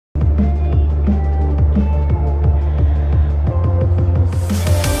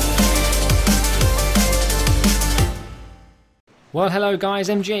Well, hello guys,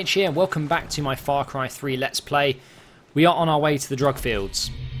 MGH here. Welcome back to my Far Cry 3 Let's Play. We are on our way to the drug fields.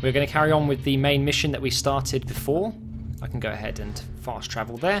 We're going to carry on with the main mission that we started before. I can go ahead and fast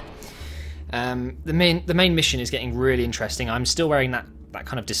travel there. The main mission is getting really interesting. I'm still wearing that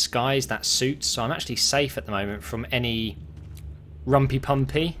kind of disguise, that suit, so I'm actually safe at the moment from any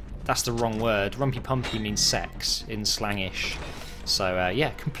rumpy-pumpy. That's the wrong word. Rumpy-pumpy means sex in slangish. So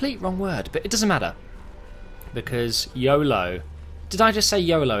yeah, complete wrong word, but it doesn't matter. Because YOLO. Did I just say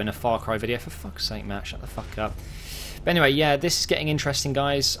YOLO in a Far Cry video? For fuck's sake, Matt, shut the fuck up. But anyway, yeah, this is getting interesting,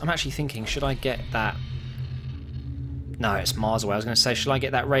 guys. I'm actually thinking, should I get that... No, it's miles away. I was going to say, should I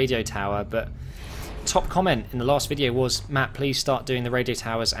get that radio tower? But top comment in the last video was, Matt, please start doing the radio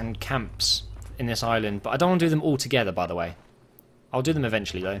towers and camps in this island. But I don't want to do them all together, by the way. I'll do them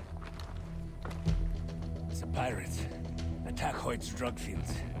eventually, though. It's the pirates. Attack Hoyt's drug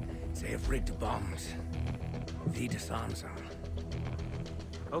fields. They have rigged bombs. Feed us arms on.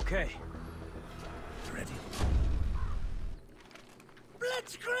 Okay. Ready.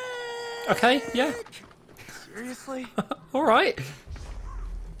 Blitzkrieg! Okay, yeah. Seriously? Alright.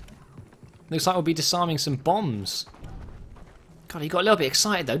 Looks like we'll be disarming some bombs. God, he got a little bit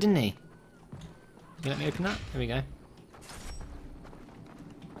excited though, didn't he? You let me open that? There we go.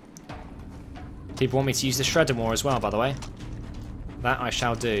 People want me to use the shredder more as well, by the way. That I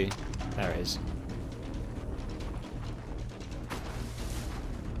shall do. There it is.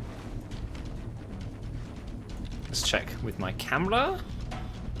 Let's check with my camera.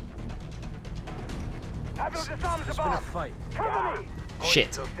 It's been a fight.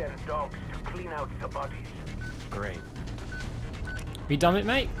 Shit. Dogs to clean out the bodies. Great. You done it,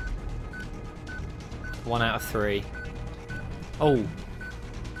 mate? 1 out of 3. Oh.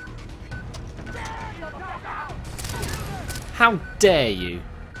 How dare you?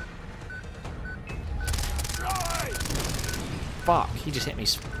 Fuck, he just hit me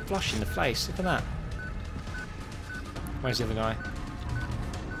flush in the face. Look at that. Where's the other guy?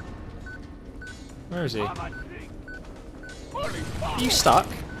 Where is he? Are you stuck?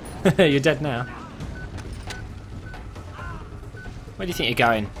 You're dead now. Where do you think you're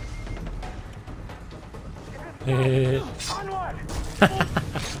going?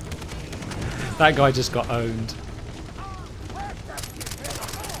 That guy just got owned.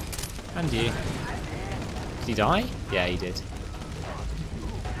 And you. Did he die? Yeah, he did.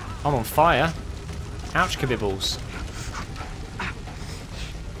 I'm on fire. Ouch, kabibbles.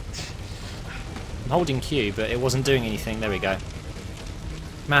 I'm holding Q, but it wasn't doing anything. There we go.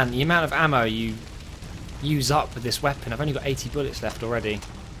 Man, the amount of ammo you use up with this weapon. I've only got 80 bullets left already.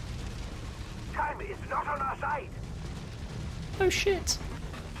 Time is not on our side. Oh shit.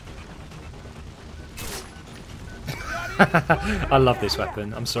 I love this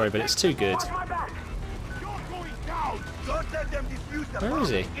weapon. I'm sorry, but it's too good. Where is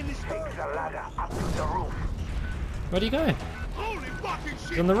he? Where'd he go?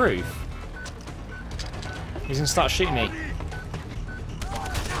 He's on the roof. He's gonna start shooting me.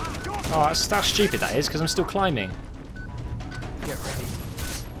 Oh, that's stupid, that is, because I'm still climbing. Get ready.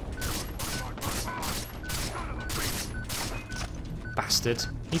 Bastard.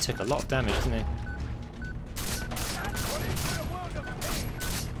 He took a lot of damage, didn't he?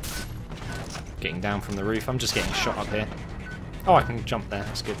 Getting down from the roof. I'm just getting shot up here. Oh, I can jump there.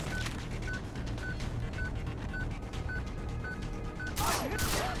 That's good.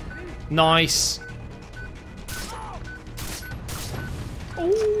 Nice.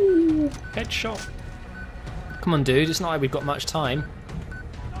 Ooh, headshot. Come on, dude. It's not like we've got much time.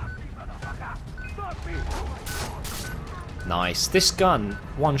 Nice. This gun,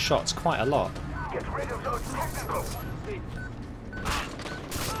 one shot's quite a lot.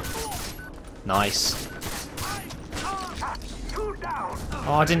 Nice.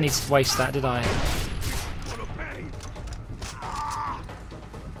 Oh, I didn't need to waste that, did I?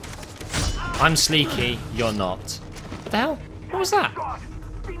 I'm sleeky, you're not. What the hell? What was that?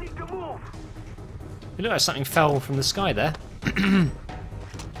 It looked like something fell from the sky there.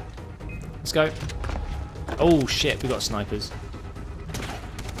 Let's go. Oh shit, we got snipers.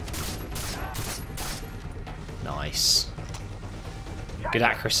 Nice. Good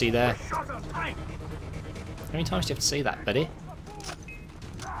accuracy there. How many times do you have to say that, buddy?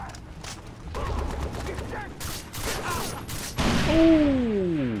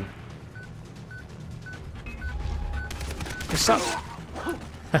 Ooh. What's up?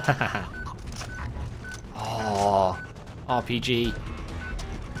 Oh, RPG.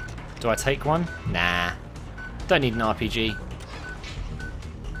 Do I take one? Nah. Don't need an RPG.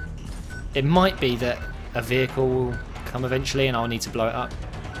 It might be that a vehicle will come eventually and I'll need to blow it up.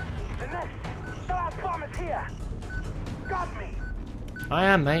 Got me. I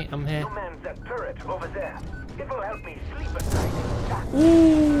am, mate. I'm here. Command that turret over there. It will help me sleep at night.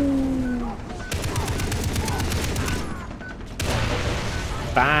 Ooh.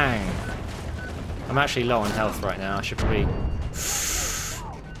 Bang. I'm actually low on health right now. I should probably...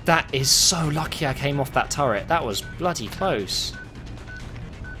 That is so lucky I came off that turret. That was bloody close.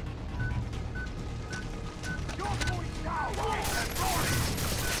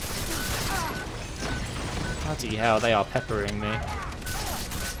 Bloody hell, they are peppering me.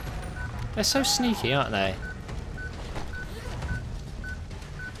 They're so sneaky, aren't they?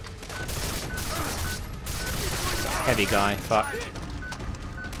 Heavy guy, fuck.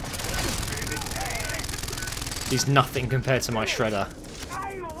 He's nothing compared to my shredder.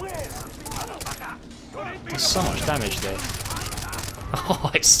 There's so much damage there.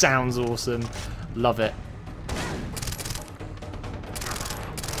 Oh, it sounds awesome. Love it.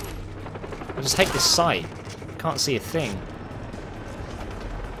 I just hate this sight. Can't see a thing.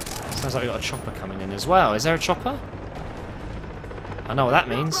 Sounds like we've got a chopper coming in as well. Is there a chopper? I know what that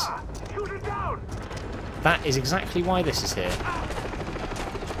means. That is exactly why this is here.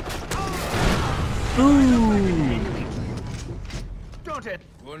 Ooh!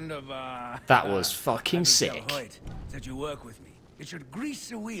 That was fucking sick. That you work with me. It should grease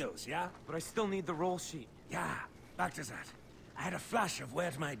the wheels, yeah? But I still need the roll sheet. Yeah, back to that. I had a flash of where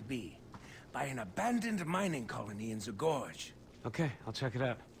it might be. By an abandoned mining colony in the gorge. Okay, I'll check it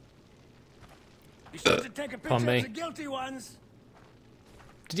out. Be sure to take a picture of the guilty ones.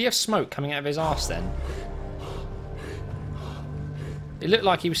 Did he have smoke coming out of his arse then? It looked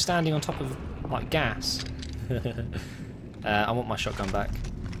like he was standing on top of, like, gas. I want my shotgun back.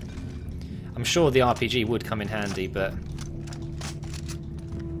 I'm sure the RPG would come in handy, but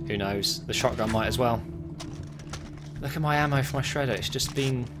who knows? The shotgun might as well. Look at my ammo for my shredder. It's just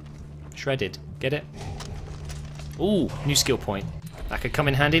been shredded. Get it? Ooh, new skill point. That could come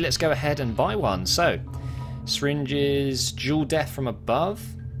in handy. Let's go ahead and buy one. So, syringes, dual death from above.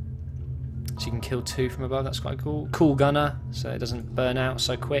 So you can kill 2 from above. That's quite cool. Cool gunner, so it doesn't burn out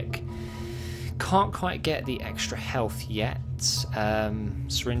so quick. Can't quite get the extra health yet.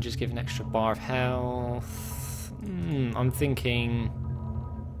 Syringes give an extra bar of health. I'm thinking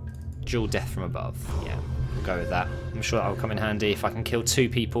dual death from above. Yeah, we'll go with that. I'm sure that'll come in handy if I can kill 2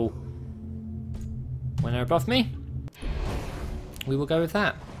 people when they're above me. We will go with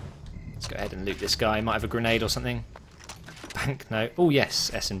that. Let's go ahead and loot this guy. Might have a grenade or something. Banknote. Oh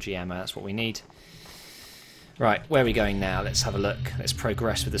yes, SMG ammo. That's what we need. Right, where are we going now? Let's have a look. Let's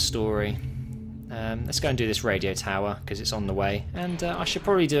progress with the story. Let's go and do this radio tower because it's on the way, and I should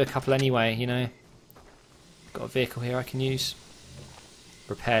probably do a couple anyway. You know, got a vehicle here I can use.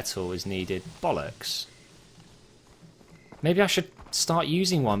 Repair tool is needed. Bollocks. Maybe I should start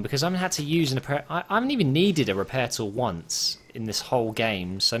using one because I haven't had to use I haven't even needed a repair tool once in this whole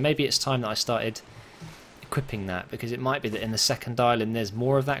game. So maybe it's time that I started equipping that, because it might be that in the second island there's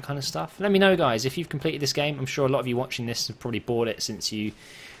more of that kind of stuff. Let me know, guys, if you've completed this game. I'm sure a lot of you watching this have probably bought it since you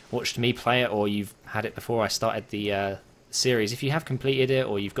watched me play it, or you've had it before I started the series. If you have completed it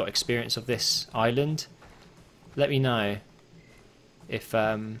or you've got experience of this island, let me know if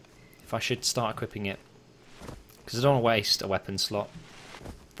I should start equipping it, because I don't want to waste a weapon slot.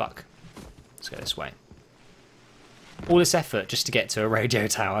 Fuck. Let's go this way. All this effort just to get to a radio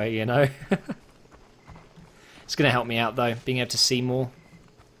tower, you know. It's going to help me out though, being able to see more.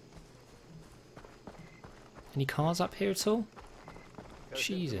 Any cars up here at all?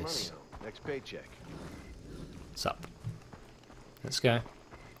 Jesus. Next paycheck. What's up? Let's go.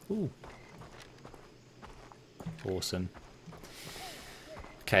 Ooh. Awesome.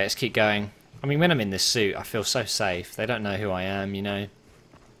 Okay, let's keep going. I mean, when I'm in this suit, I feel so safe. They don't know who I am, you know.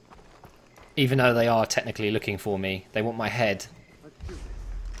 Even though they are technically looking for me, they want my head.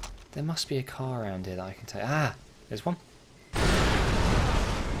 There must be a car around here that I can take. Ah, there's one.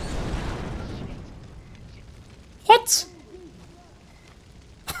 What?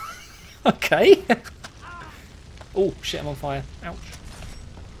 Okay. Oh, shit, I'm on fire. Ouch.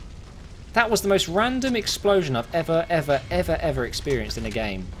 That was the most random explosion I've ever experienced in a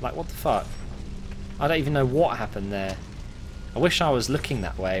game. Like, what the fuck? I don't even know what happened there. I wish I was looking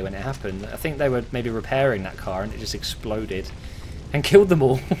that way when it happened. I think they were maybe repairing that car and it just exploded and killed them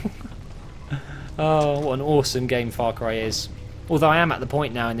all. Oh, what an awesome game Far Cry is. Although I am at the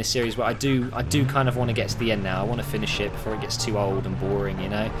point now in this series where I do kind of want to get to the end now. I want to finish it before it gets too old and boring, you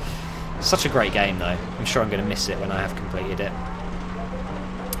know. Such a great game though. I'm sure I'm going to miss it when I have completed it.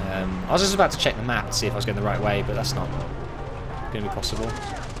 I was just about to check the map to see if I was going the right way, but that's not going to be possible.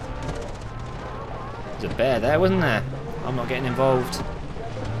 There's a bear there, wasn't there? I'm not getting involved.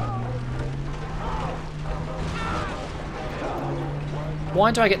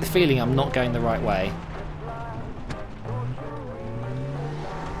 Why do I get the feeling I'm not going the right way?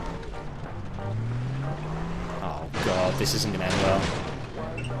 Oh god, this isn't going to end well.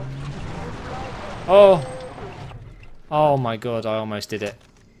 Oh! Oh my god, I almost did it.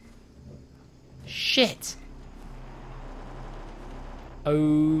 Shit!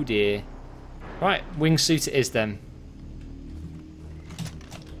 Oh dear. Right, wingsuit it is then.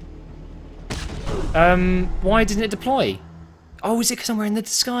 Why didn't it deploy? Oh, is it because I'm wearing the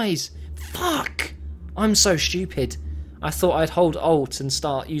disguise? Fuck! I'm so stupid. I thought I'd hold Alt and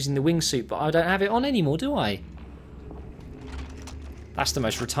start using the wingsuit, but I don't have it on anymore, do I? That's the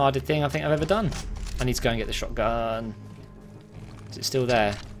most retarded thing I think I've ever done. I need to go and get the shotgun. Is it still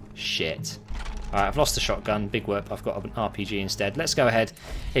there? Shit. Alright, I've lost the shotgun. Big whoop. I've got an RPG instead. Let's go ahead.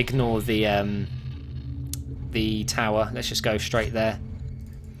 Ignore the tower. Let's just go straight there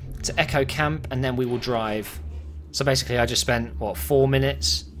to Echo Camp, and then we will drive. So basically I just spent, what, 4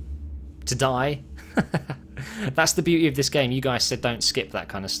 minutes to die? That's the beauty of this game. You guys said don't skip that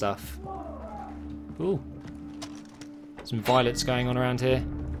kind of stuff. Ooh. Some violence going on around here.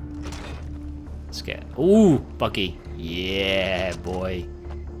 Let's get... Ooh, buggy. Yeah, boy.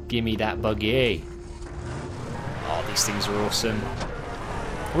 Gimme that buggy. Oh, these things are awesome.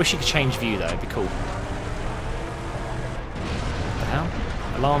 I wish you could change view though, it'd be cool. What the hell?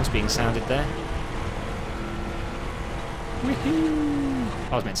 Alarms being sounded there.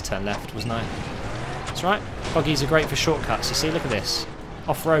 Woohoo! I was meant to turn left, wasn't I? That's right. Buggies are great for shortcuts, you see, look at this.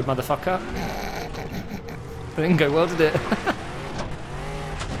 Off-road, motherfucker. That didn't go well, did it?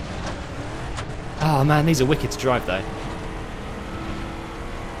 Oh man, these are wicked to drive though.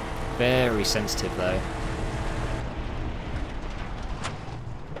 Very sensitive though.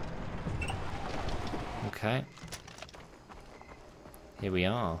 Okay. Here we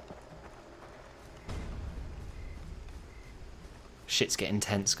are. Shit's getting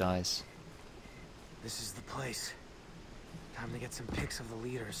tense, guys. This is the place. Time to get some pics of the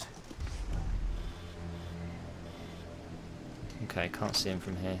leaders. Okay, can't see him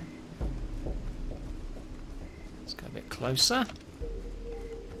from here. Let's go a bit closer.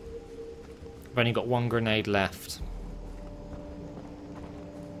 I've only got one grenade left.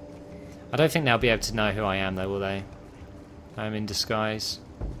 I don't think they'll be able to know who I am though, will they? I'm in disguise.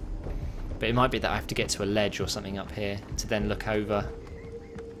 But it might be that I have to get to a ledge or something up here to then look over.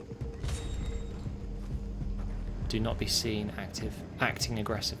 Do not be seen acting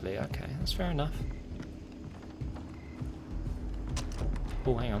aggressively. Okay, that's fair enough.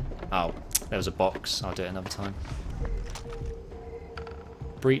 Oh, hang on. Oh, there was a box. I'll do it another time.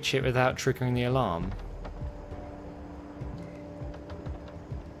 Breach it without triggering the alarm.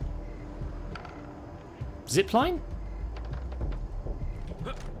 Zipline?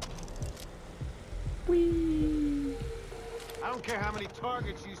 Whee! I don't care how many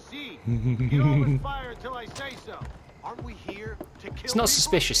targets you see. You always fire until I say so. Aren't we here to kill It's not people?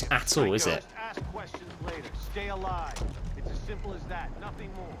 suspicious at all, is it? Just ask questions later. Stay alive. It's as simple as that. Nothing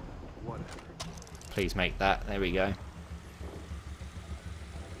more. Whatever. Please make that. There we go.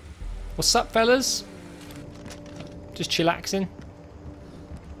 What's up, fellas? Just chillaxing.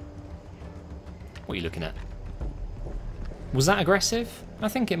 What are you looking at? Was that aggressive? I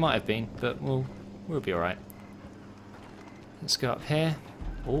think it might have been, but we'll be alright. Let's go up here.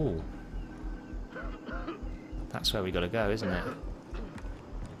 Oh. That's where we gotta go, isn't it?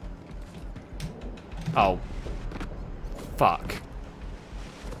 Oh. Fuck.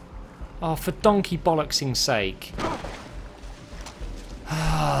 Oh, for donkey bollocksing's sake.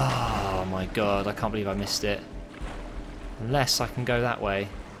 Oh my god, I can't believe I missed it. Unless I can go that way.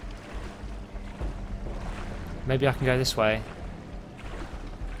 Maybe I can go this way.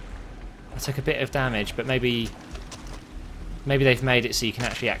 I took a bit of damage, but maybe they've made it so you can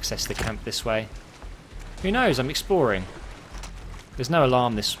actually access the camp this way. Who knows? I'm exploring. There's no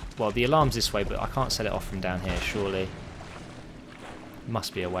alarm this... Well, the alarm's this way, but I can't set it off from down here, surely.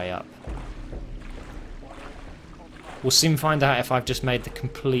 Must be a way up. We'll soon find out if I've just made the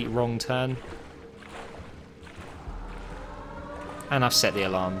complete wrong turn. And I've set the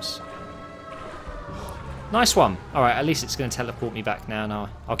alarms. Nice one. Alright, at least it's going to teleport me back now. Now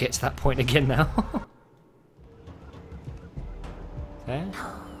I'll get to that point again now. There.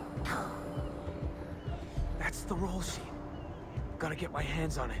 That's the roll sheet. Gotta get my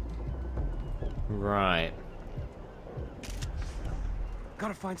hands on it. Right.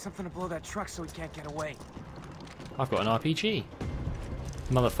 Gotta find something to blow that truck so he can't get away. I've got an RPG.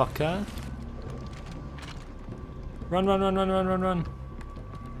 Motherfucker. Run, run, run, run, run, run, run.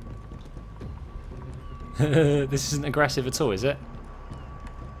 This isn't aggressive at all, is it?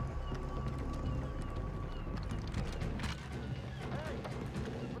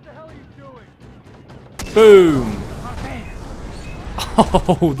 Boom!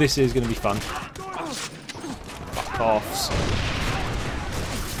 Oh, this is going to be fun. Fuck offs.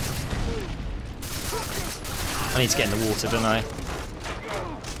 I need to get in the water, don't I?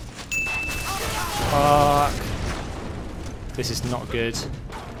 Fuck. This is not good.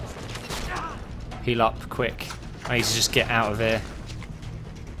 Heal up, quick. I need to just get out of here.